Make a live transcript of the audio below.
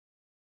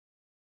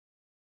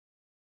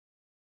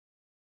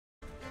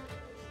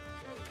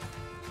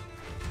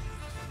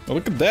Oh,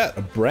 look at that,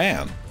 a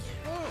brand.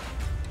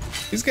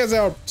 These guys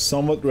are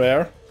somewhat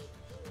rare.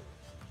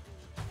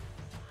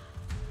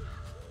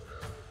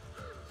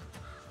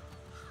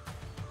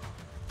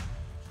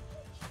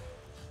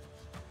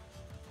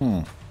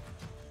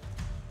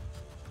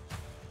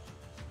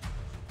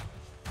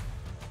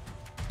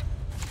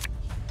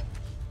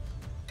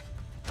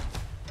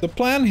 The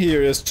plan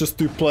here is just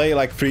to play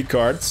like 3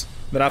 cards,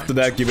 then after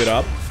that give it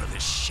up.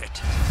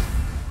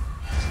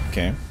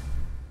 Okay.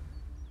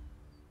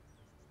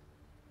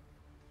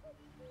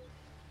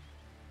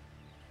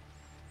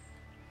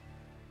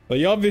 But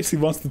he obviously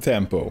wants the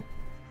tempo.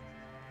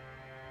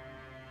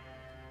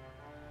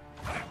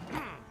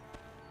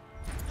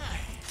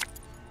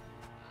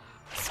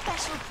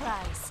 Special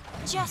price,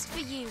 just for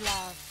you,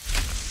 love.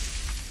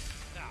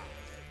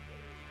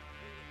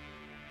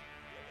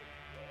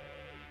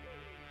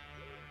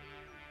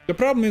 The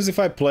problem is if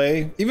I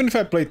play, even if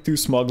I play 2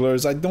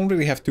 smugglers, I don't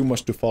really have too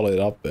much to follow it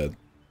up with.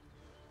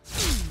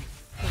 It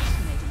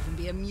might even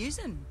be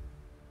amusing.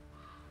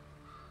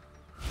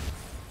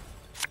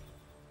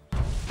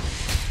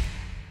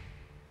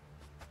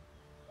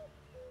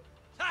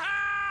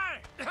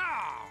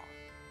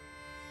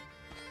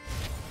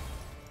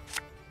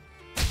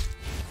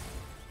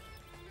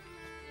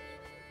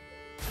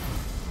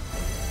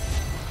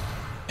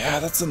 Yeah,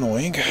 that's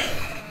annoying.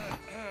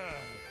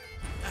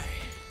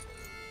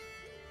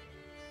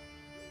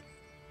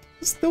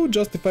 Still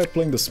justify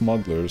playing the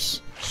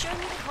smugglers. Show me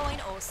the coin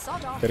or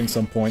sod off. Getting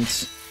some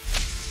points.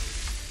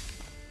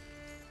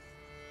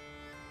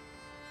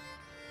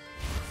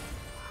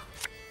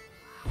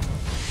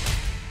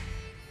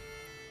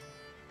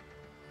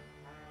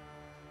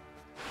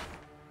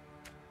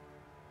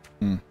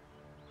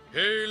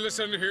 Hey,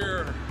 listen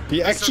here.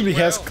 He actually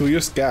has clear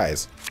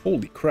skies.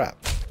 Holy crap.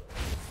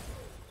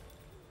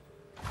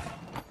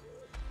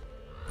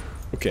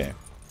 Okay.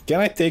 Can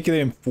I take it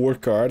in 4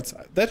 cards?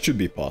 That should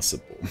be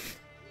possible.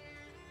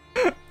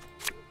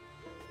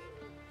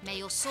 May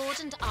your sword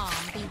and arm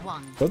be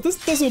one. But this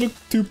doesn't look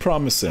too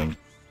promising.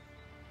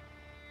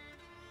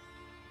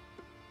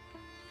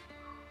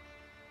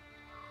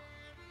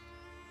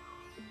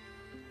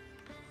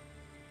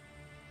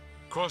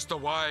 Across the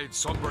wide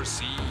somber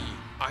sea,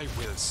 I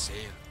will sail.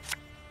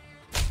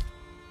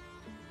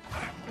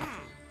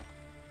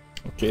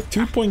 Okay,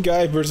 2-point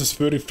guy versus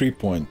 33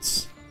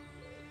 points.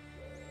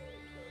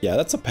 Yeah,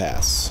 that's a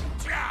pass.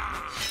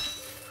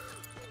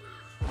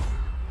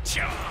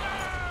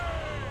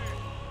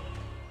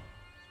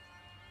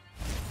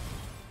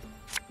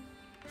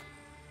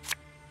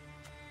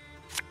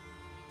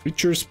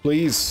 Creatures,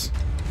 please.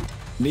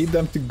 Need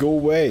them to go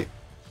away.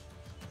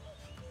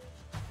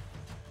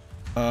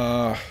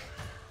 Not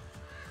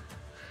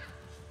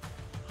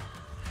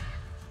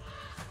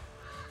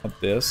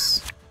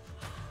this.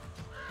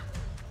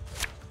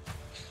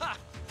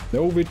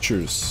 No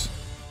witchers.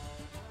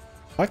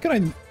 How can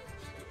I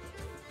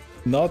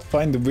not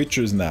find the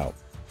witchers now?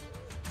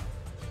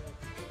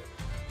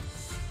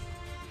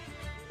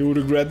 You would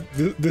regret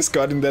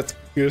discarding that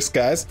clear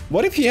skies.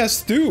 What if he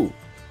has 2?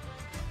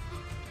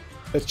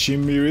 A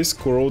Chimeri's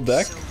Coral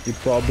deck. He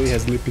probably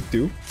has Lippy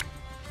too.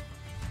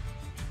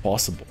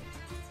 Possible.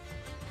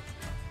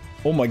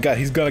 Oh my god,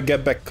 he's gonna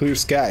get back clear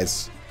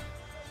skies.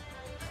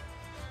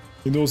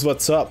 He knows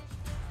what's up.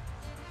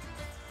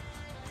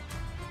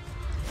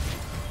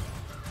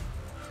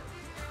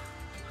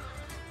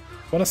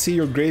 Wanna see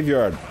your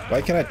graveyard.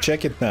 Why can't I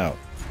check it now?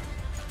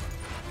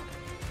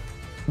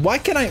 Why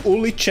can I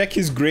only check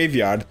his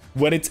graveyard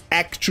when it's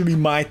actually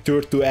my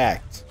turn to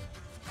act?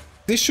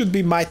 This should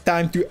be my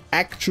time to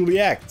actually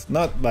act,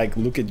 not like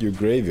look at your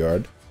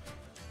graveyard.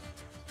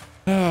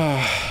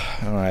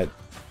 Alright.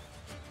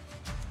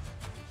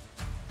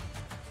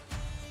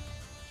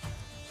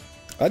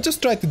 I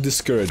just tried to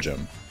discourage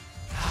him.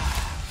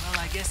 Well,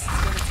 I guess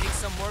it's gonna take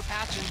some more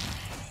patching.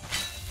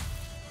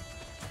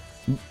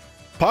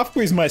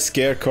 Puffco is my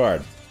scare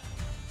card.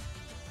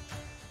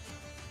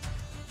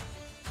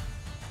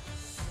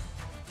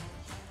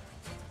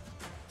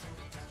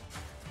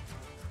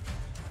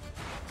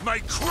 My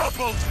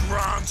crumpled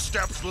ground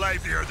steps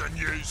livelier than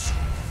yours.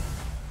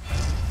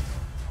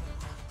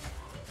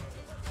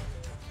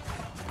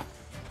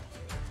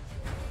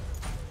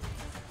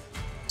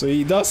 So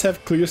he does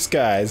have clear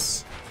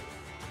skies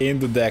in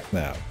the deck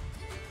now.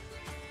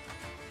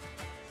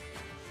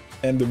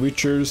 And the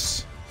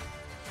Witchers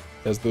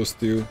has those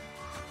 2.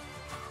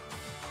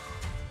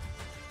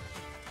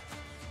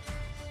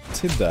 Let's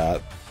hit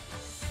that.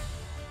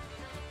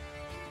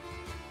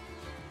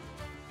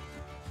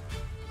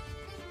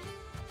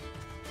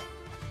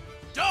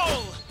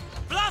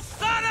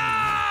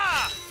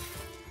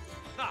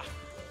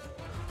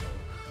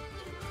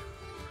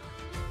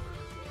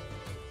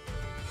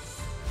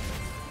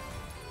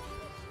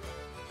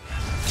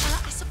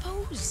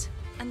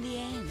 And the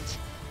end.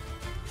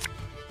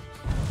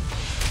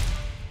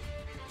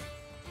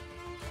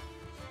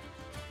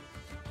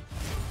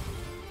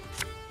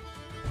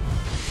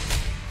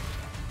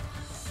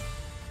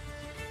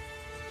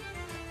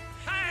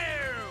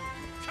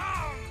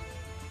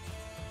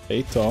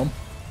 Hey Tom.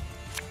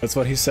 That's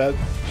what he said.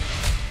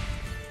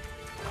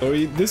 So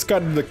he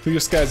discarded the clear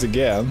skies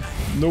again.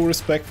 No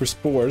respect for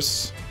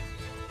spores.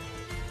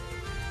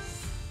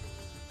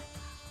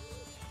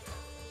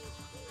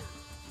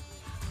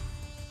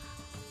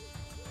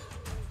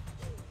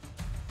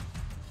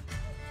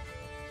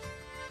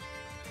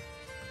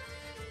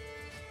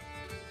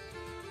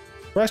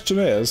 Question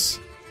is,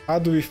 how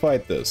do we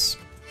fight this?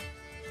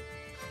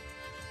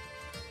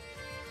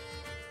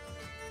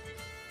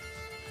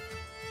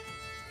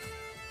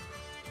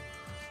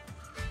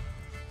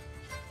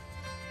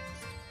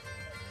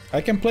 I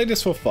can play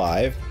this for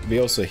 5, we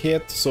also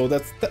hit, so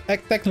that's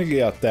technically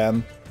a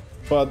 10,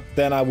 but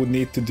then I would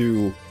need to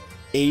do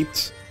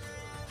 8,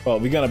 well,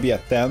 we're gonna be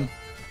at 10,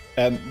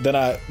 and then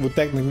I would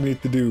technically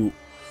need to do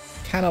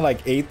kinda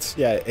like 8,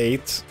 yeah,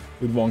 8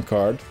 with 1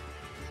 card.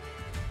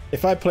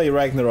 If I play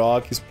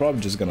Ragnarok, he's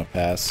probably just gonna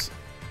pass.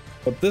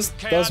 But this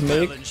does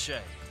make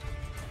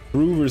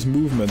Brouver's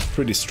movement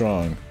pretty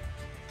strong.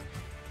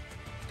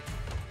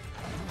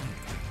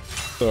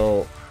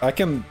 So I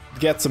can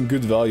get some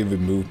good value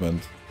with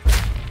movement.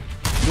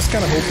 Just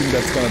kind of hoping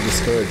that's gonna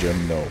discourage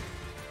him, no.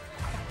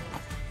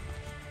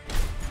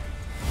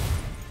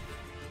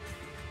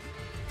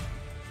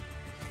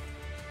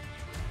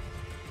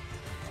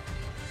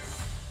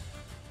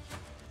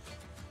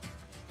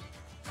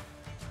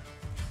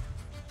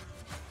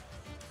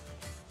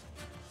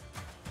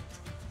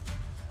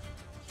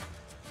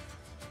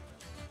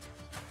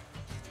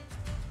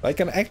 I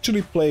can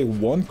actually play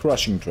 1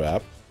 crushing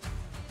trap.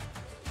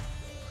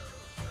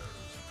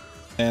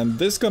 And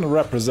this is gonna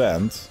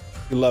represent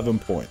 11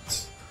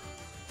 points.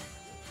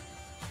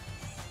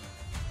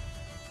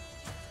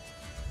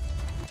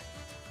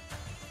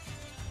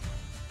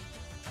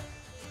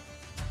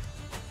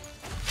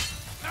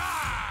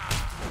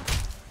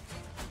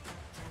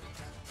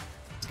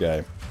 This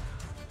guy.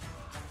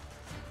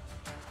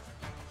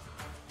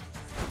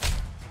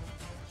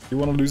 You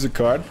wanna lose a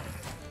card?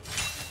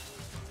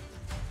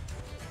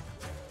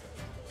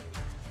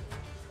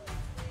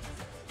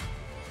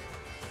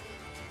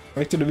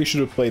 Actually, we should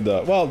have played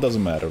the... Well, it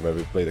doesn't matter where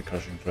we play the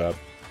crushing trap.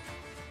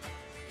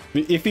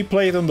 If we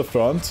play it on the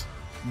front,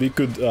 we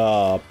could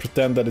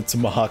pretend that it's a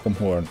Mahakam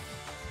Horn.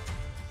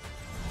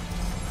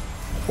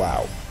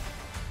 Wow.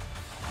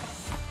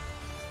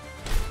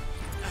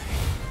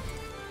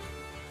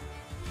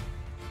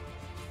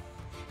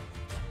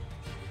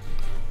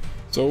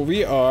 So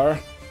we are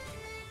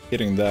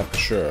hitting that for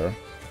sure.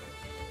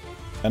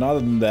 And other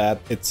than that,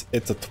 it's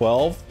a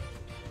 12.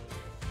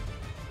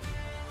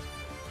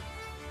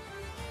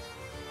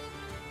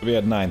 We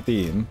had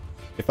 19.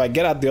 If I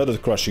get out the other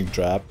crushing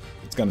trap,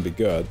 it's gonna be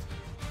good.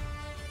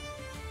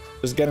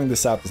 Just getting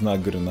this out is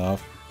not good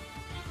enough.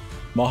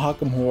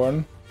 Mahakam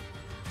Horn.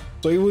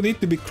 So it would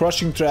need to be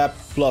crushing trap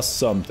plus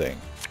something.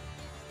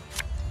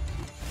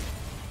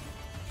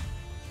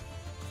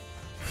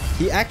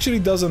 He actually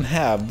doesn't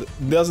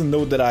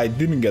know that I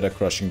didn't get a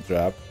crushing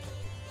trap.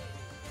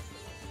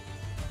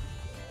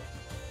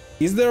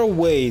 Is there a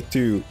way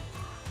to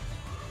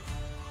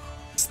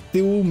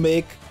still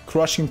make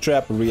crushing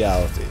trap a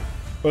reality?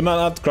 Well,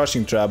 not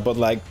crushing trap, but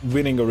like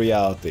winning a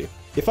reality.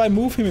 If I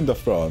move him in the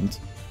front,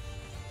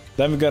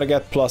 then we're gonna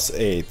get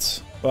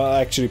 +8. Well,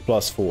 actually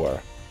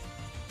 +4.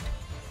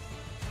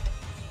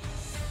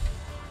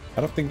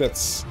 I don't think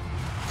that's...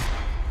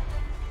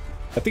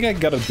 I think I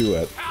gotta do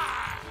it.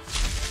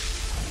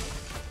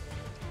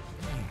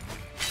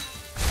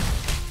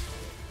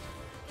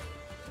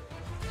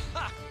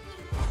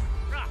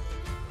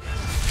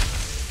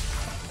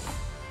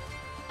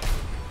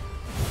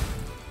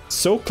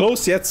 So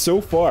close yet so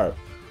far.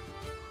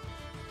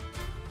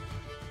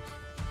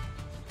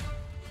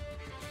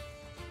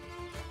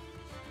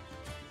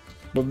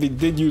 But we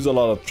did use a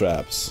lot of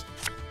traps.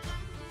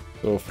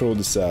 So throw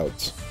this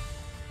out.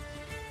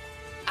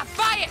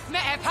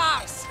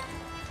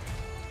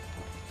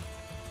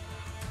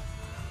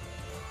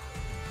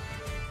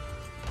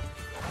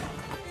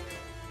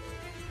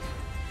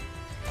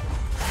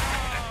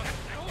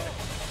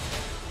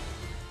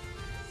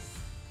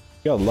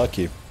 Got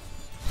lucky.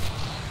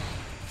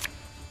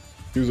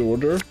 Use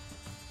order?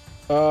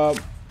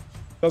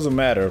 Doesn't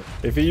matter.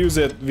 If we use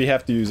it, we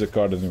have to use a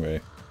card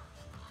anyway.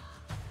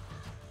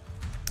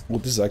 Well,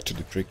 this is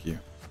actually tricky.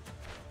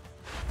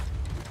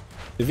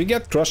 If we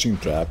get crushing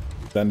trap,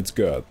 then it's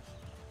good.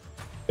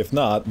 If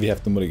not, we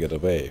have to mulligan it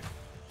away.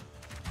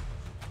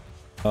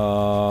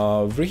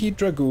 Reheat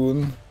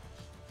Dragoon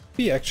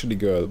be actually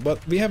good,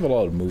 but we have a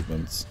lot of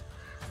movements.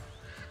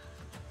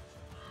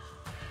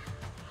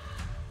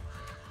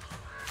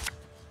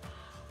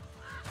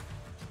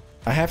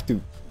 I have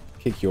to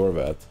kick your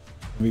vet.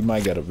 We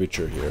might get a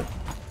Witcher here.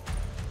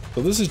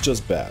 So this is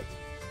just bad.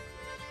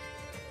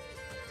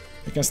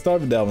 We can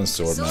start with Elven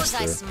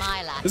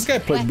Swordmaster. This guy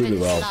played really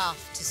well.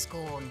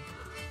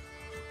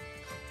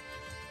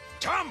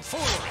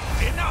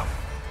 Tomfoolery! Enough!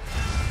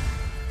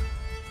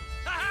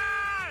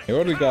 He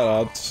already got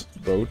out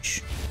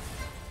Brooch.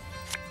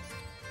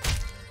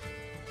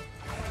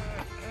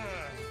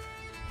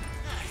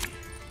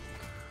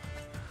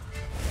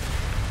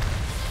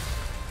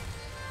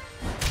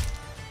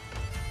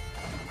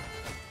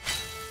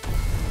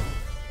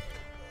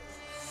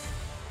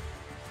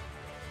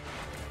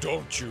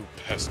 Don't you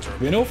pester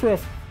We me. know for a...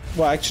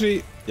 Well,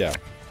 actually, yeah.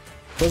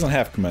 Doesn't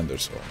have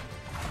Commander's Horn.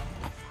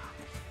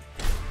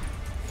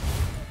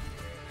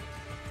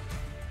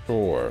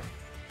 Sure.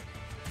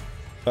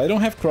 I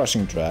don't have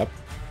Crushing Trap.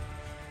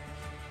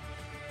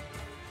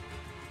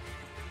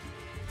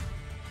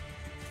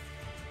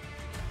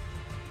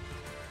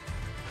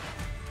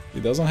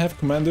 He doesn't have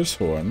Commander's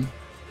Horn.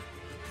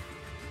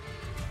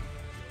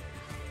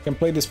 Can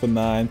play this for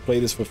 9, play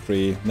this for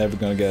 3, never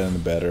gonna get any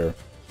better.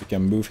 He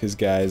can move his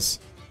guys,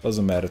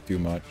 doesn't matter too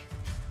much.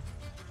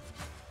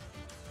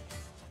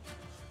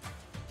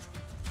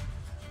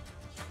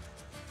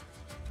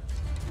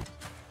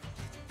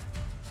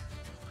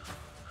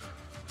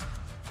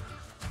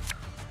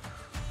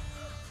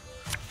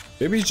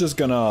 Maybe he's just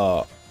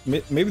gonna...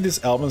 Maybe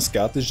this Elven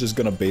Scout is just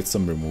gonna bait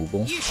some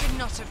removal. You should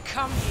not have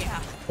come here.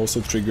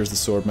 Also triggers the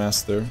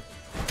Swordmaster.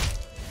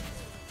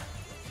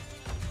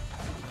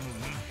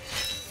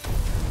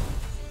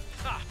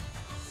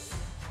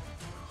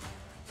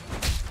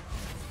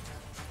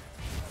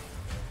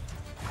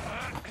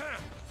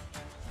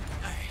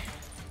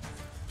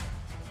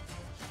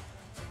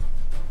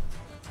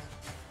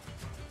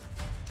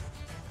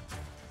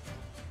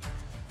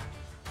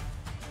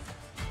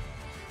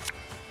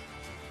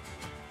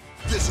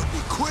 This'll be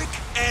quick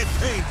and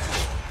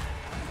painful.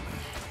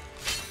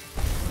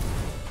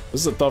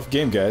 This is a tough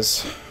game,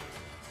 guys.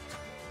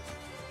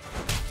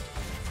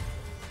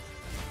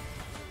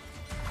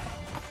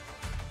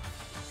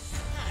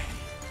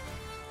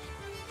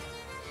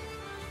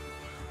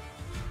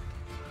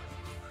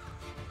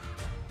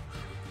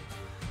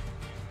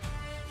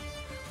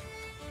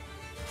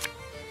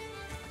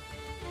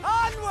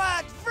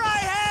 Onward,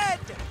 Fryhead!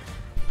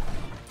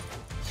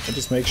 And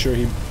just make sure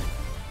he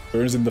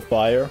burns in the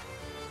fire.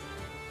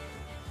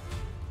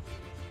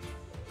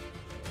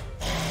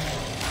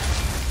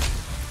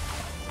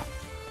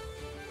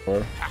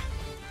 Or...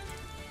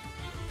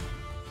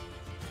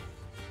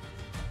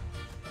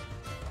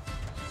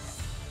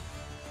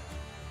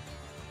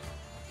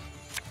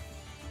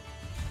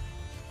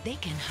 They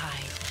can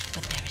hide,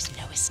 but there is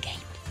no escape.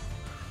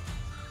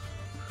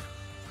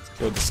 Let's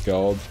go with the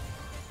Scald.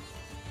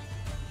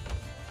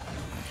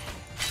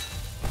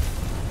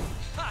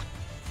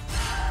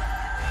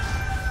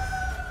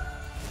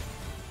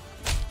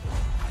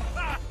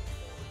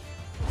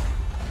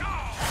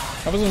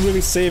 I wasn't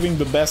really saving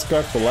the best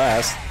card for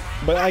last,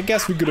 but I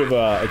guess we could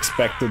have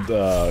expected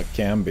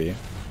Camby.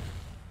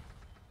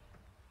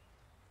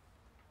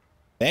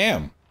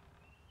 Damn!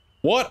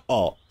 What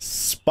a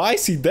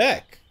spicy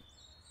deck!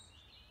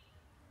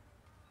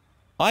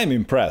 I'm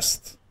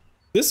impressed.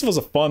 This was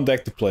a fun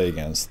deck to play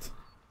against.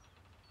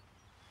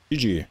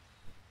 GG.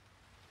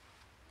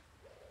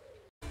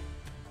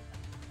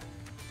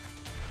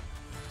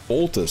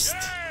 Voltist.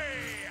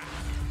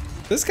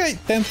 This guy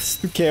tends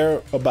to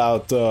care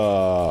about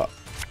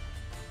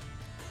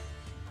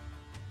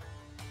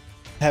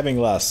having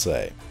last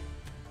say.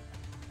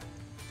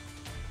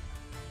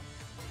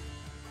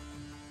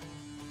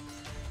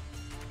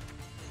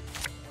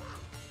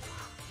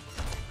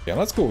 Yeah,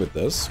 let's go with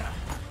this.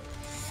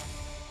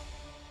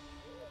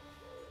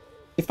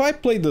 If I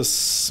play the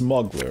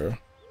Smuggler,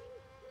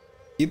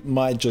 it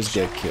might just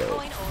get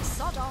killed.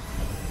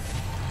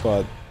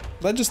 But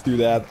let's just do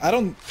that. I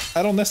don't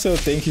necessarily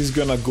think he's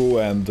gonna go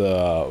and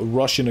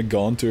rush in a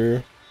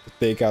Gaunter to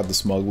take out the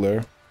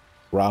Smuggler.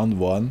 Round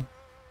 1.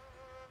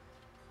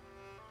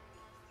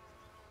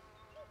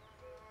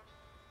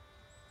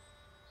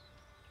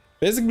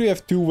 Basically, we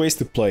have 2 ways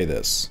to play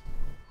this.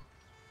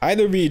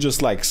 Either we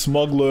just like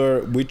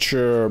Smuggler,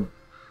 Witcher,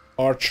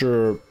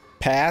 Archer,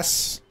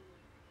 pass.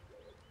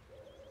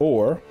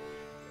 Or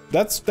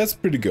that's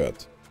pretty good.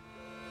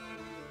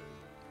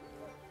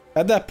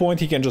 At that point,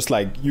 he can just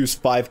like use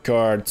 5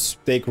 cards,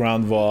 take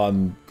round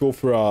 1, go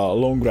for a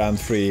long round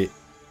 3,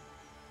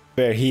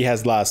 where he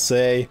has last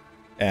say,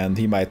 and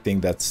he might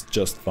think that's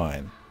just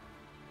fine.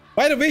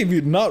 By the way,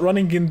 we're not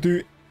running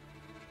into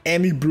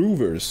any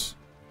Brouvers.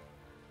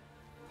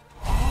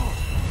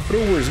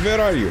 Brouvers, where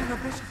are you?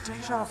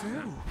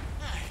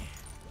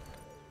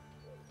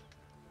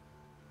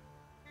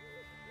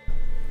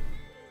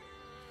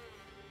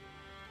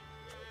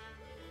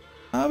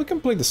 We can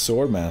play the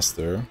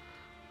Swordmaster.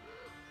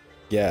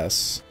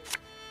 Yes.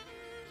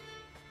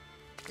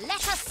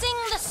 Let us sing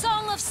the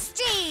song of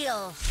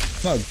steel.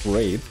 Not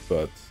great,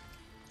 but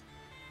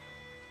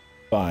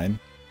fine.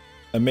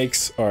 It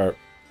makes our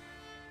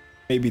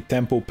maybe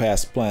tempo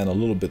pass plan a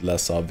little bit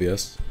less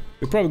obvious.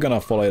 We're probably gonna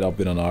follow it up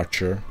with an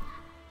Archer.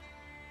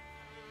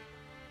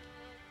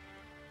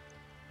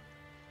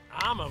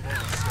 I'm a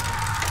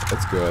monster.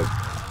 That's good.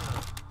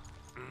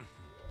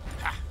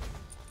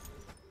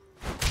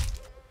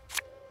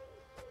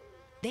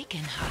 They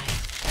can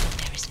hide, but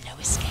there is no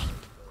escape.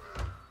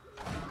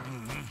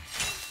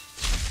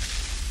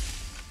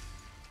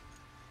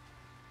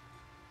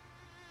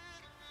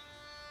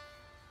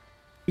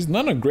 He's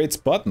not in a great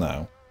spot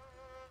now.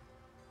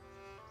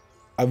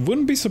 I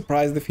wouldn't be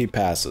surprised if he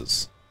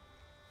passes.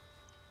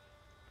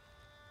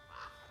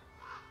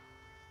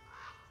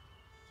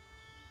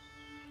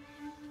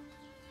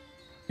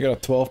 We got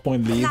a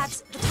 12-point lead.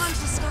 Lads, the time to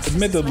discuss this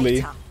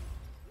Admittedly, later.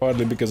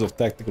 partly because of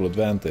tactical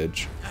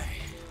advantage.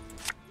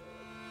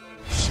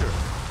 Sure,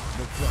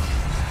 no problem.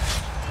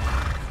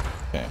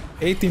 Okay,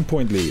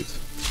 18-point lead.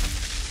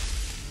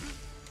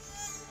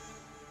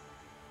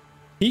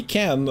 He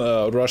can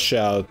rush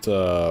out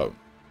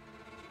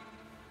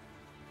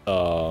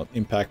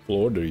impactful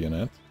order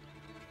unit.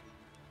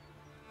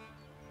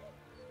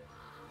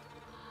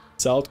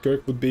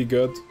 Southkirk would be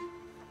good.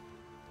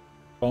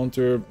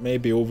 Counter,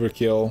 maybe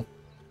overkill.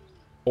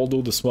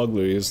 Although the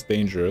smuggler is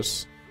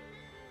dangerous.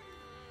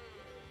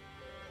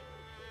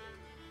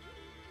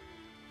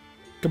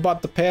 Think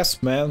about the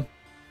past, man.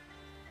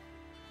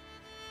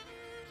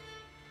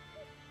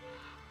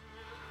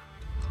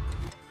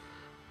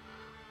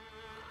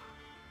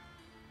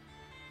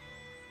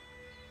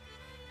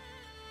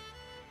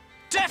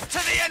 Death to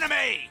the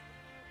enemy!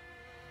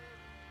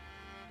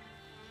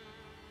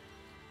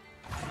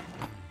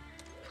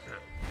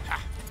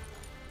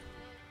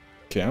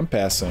 Okay, I'm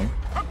passing.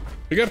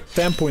 We got a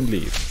 10-point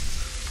lead.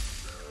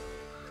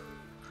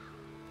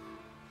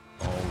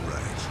 All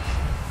right.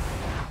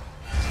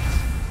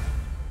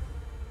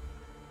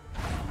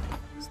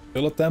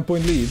 Still a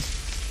 10-point lead.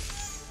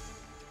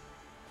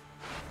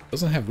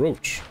 Doesn't have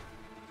Roach.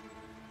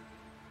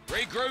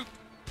 Regroup.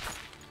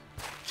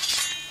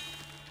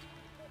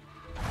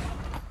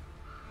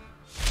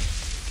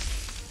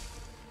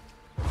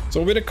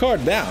 So with a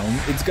card down,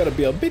 it's gonna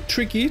be a bit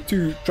tricky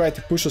to try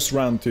to push us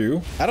round 2.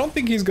 I don't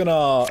think he's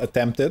gonna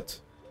attempt it.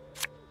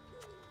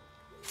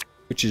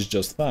 Which is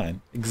just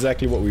fine.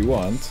 Exactly what we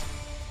want.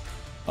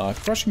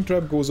 Crushing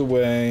Trap goes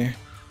away.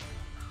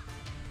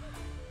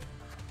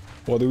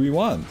 What do we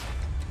want?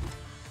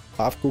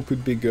 Pavko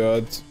could be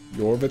good.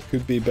 Jorvet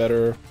could be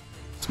better.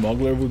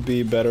 Smuggler would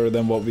be better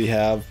than what we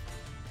have.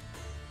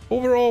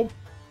 Overall,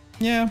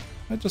 yeah,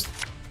 I just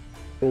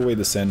throw away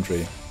the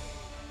sentry.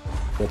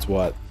 What's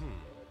what?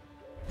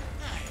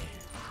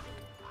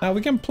 Now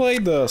we can play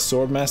the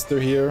Swordmaster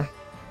here.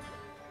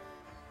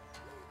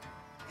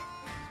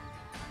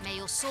 May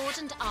your sword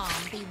and arm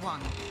be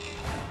one.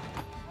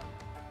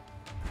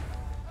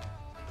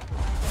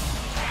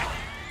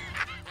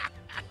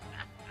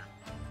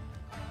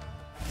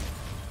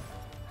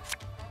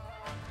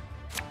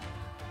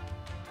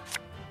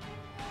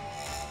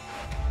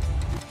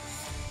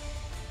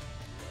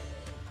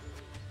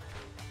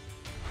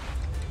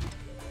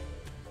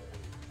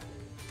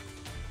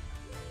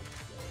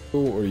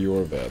 Or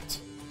your vet.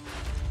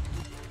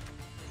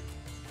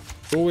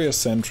 Throw away a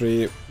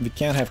sentry. We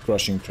can't have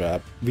Crushing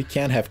Trap. We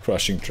can't have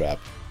Crushing Trap.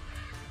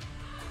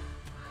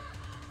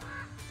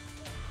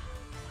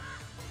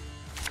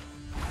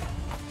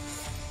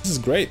 This is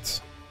great.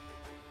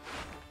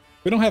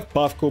 We don't have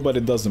Pavko, but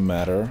it doesn't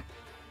matter.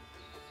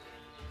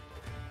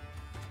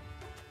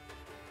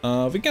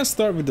 We can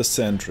start with the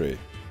sentry.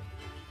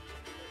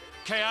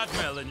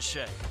 K-Admiral and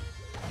Shay.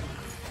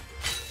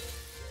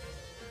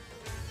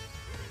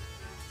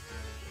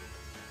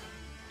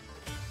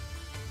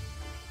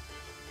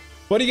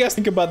 What do you guys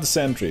think about the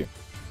sentry?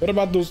 What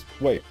about those...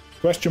 wait,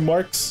 question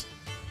marks?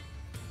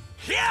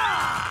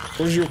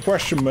 What is your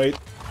question, mate?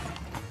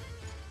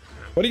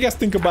 What do you guys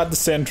think about the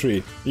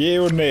sentry? Yay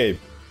or nay?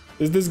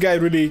 Is this guy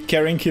really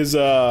carrying his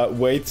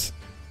weight?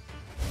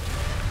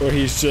 Or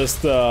he's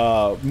just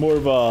more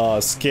of a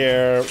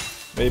scare,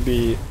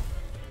 maybe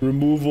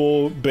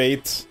removal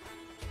bait?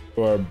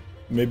 Or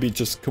maybe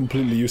just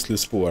completely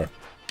useless for?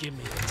 Give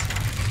me it.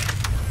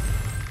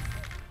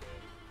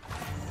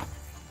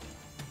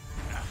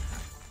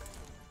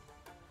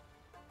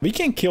 We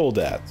can kill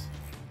that.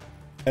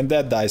 And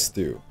that dies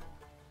too.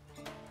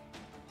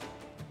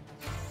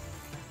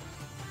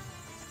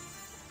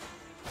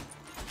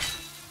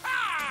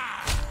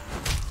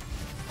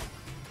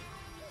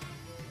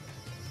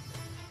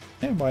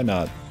 Yeah, why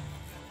not?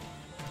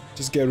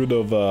 Just get rid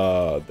of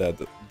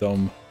that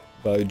dumb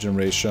value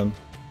generation.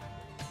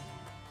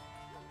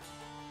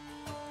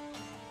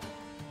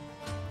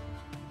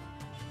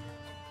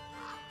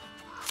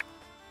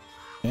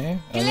 Okay,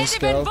 Allen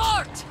Scout.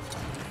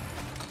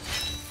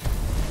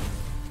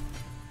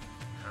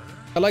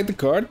 I like the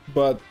card,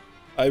 but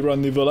I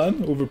run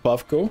Nivelan over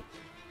Pavko.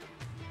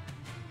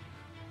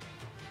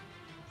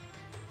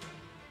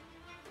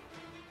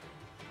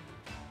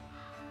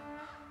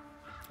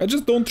 I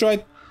just don't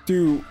try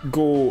to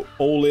go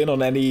all in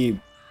on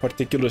any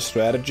particular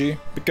strategy,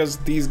 because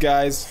these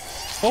guys,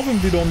 often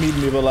we don't need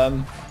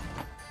Nivelan.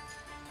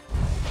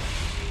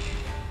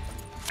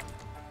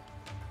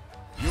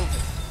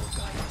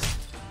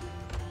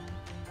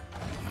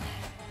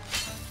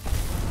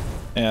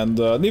 And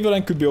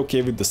Nivelan could be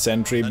okay with the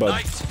sentry,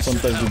 but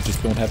sometimes we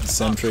just don't have the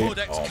sentry.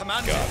 Oh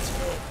my god.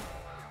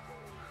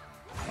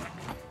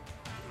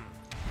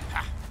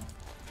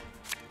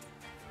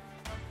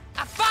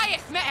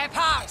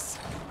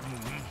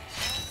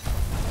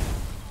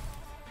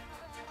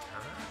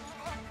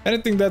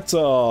 Anything that's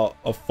a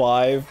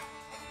 5,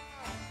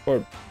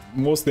 or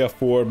mostly a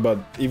 4, but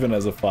even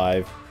as a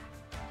 5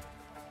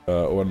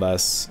 or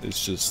less,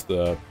 it's just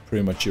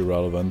pretty much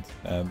irrelevant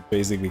and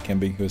basically can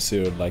be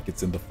considered like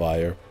it's in the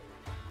fire.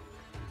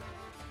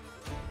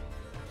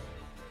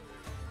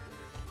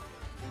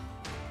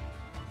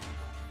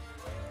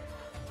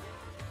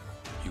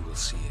 will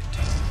see it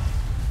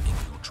in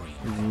your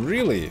dream.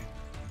 Really?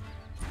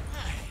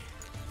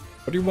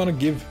 What do you want to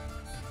give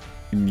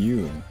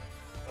immune?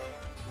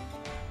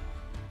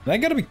 And I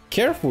gotta be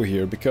careful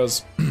here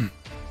because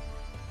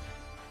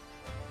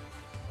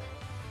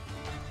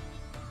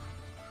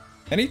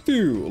I need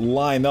to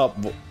line up.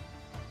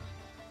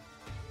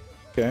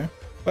 Okay.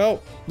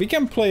 Well, we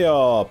can play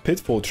a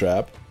pitfall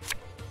trap.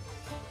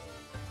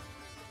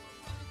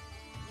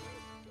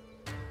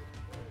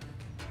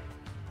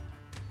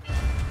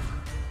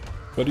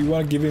 What do you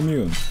want to give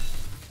immune?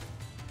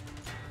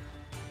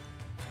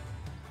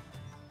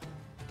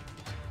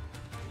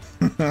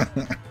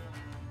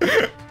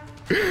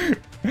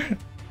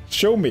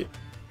 Show me.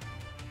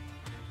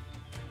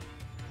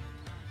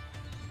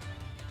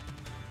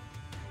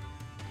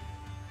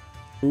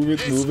 Move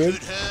it, move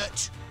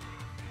it.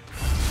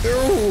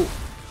 No!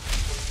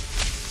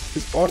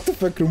 His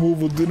artifact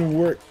removal didn't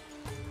work.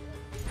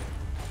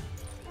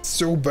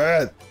 So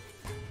bad.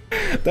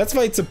 That's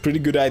why it's a pretty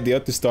good idea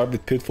to start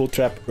with Pitfall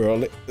Trap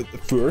early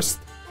first.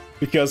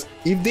 Because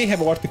if they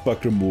have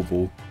artifact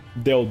removal,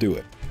 they'll do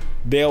it.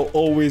 They'll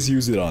always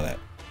use it on it.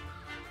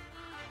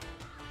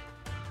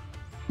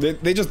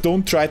 They just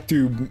don't try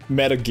to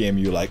metagame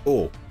you like,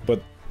 oh,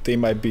 but they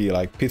might be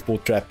like pitfall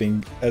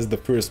trapping as the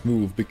first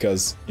move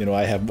because, you know,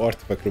 I have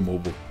artifact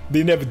removal.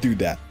 They never do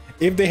that.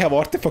 If they have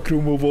artifact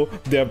removal,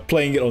 they're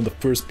playing it on the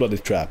first bloody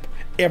trap.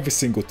 Every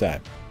single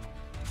time.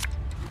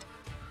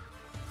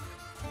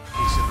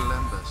 Piece of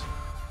Lembas.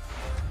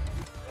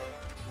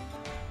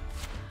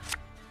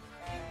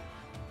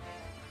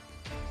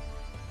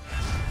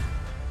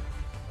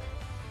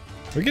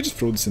 We can just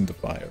throw this in the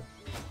fire.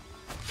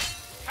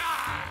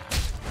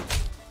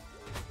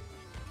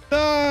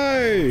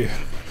 Die!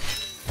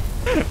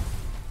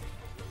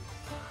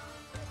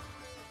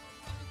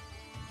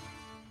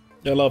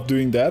 I love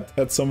doing that.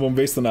 Had someone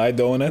waste an eye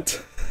on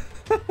it.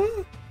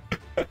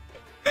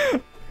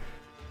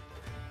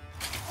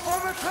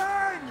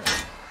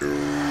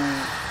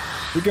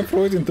 We can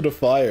throw it into the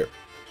fire.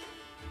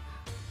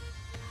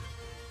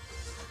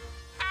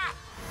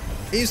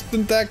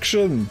 Instant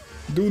action!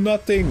 Do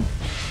nothing!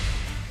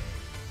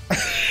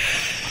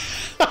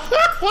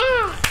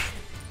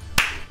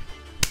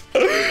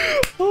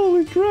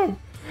 Holy crap!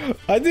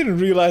 I didn't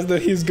realize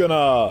that he's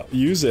gonna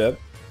use it.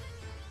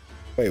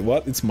 Wait,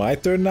 what? It's my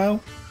turn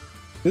now?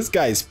 This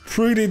guy is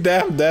pretty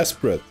damn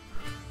desperate.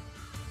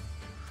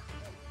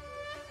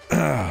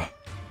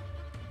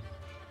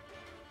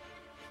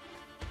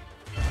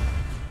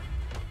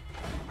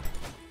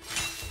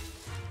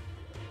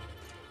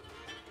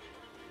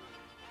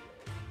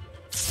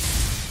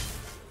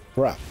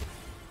 Crap.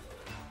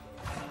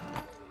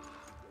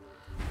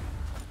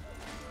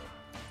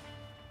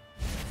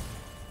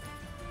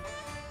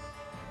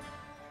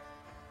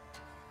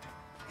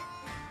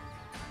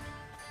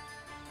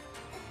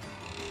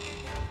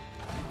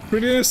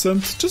 Pretty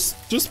innocent.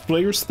 Just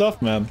play your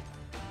stuff, man.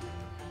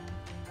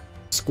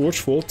 Scorch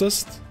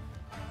Foltest.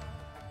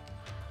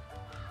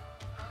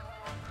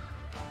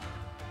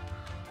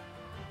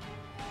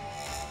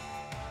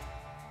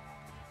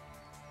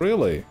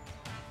 Really?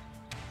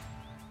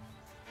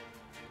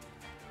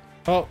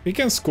 Oh, he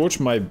can scorch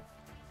my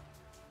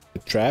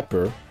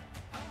trapper.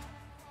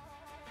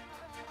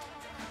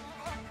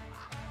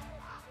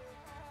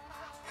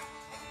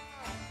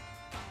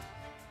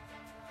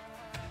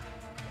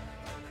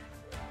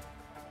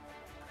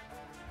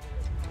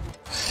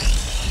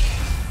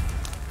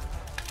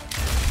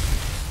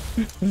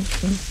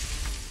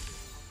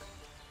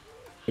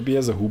 Maybe he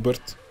has a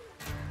Hubert.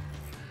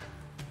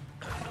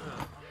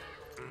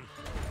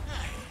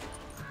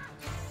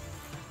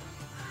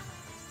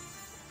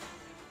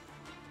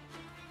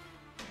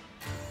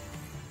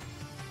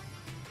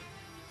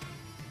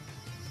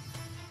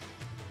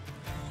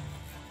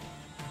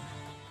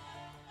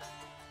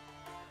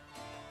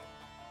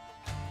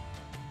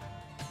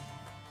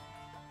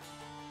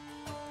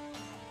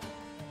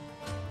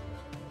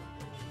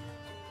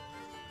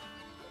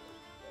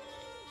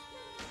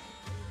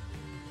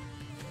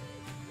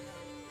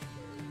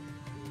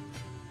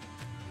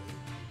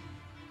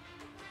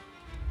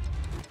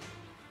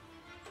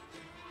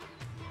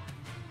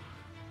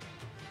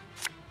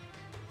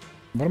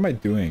 What am I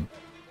doing?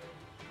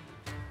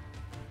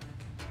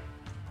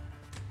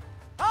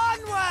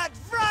 Onward,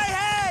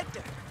 Fryhead!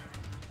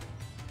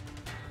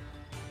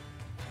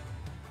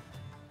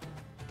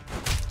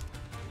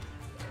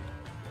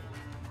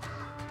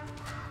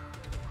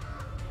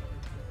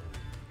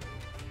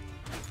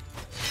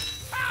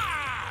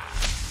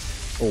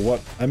 Oh,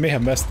 what? I may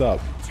have messed up.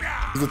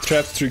 It's the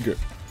trap trigger.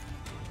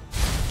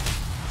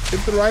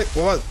 Hit the right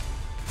one.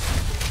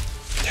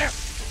 Damn.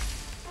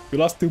 We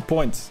lost 2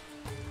 points.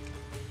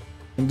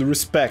 And the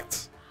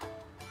respect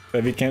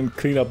that we can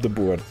clean up the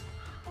board.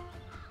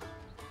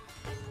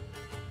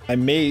 I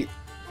may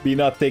be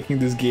not taking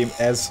this game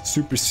as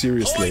super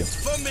seriously. Points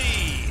for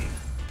me.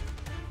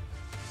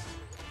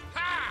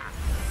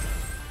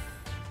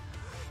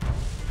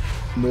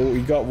 No,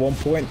 he got 1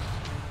 point.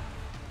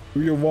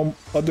 Do your one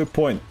other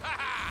point.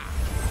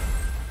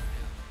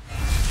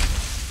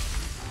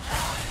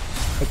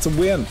 That's a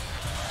win.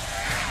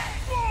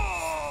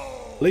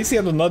 At least he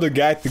had another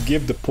guy to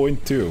give the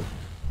point to.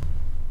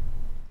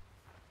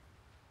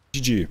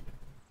 GG.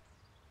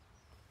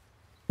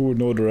 Who would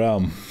know the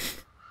realm?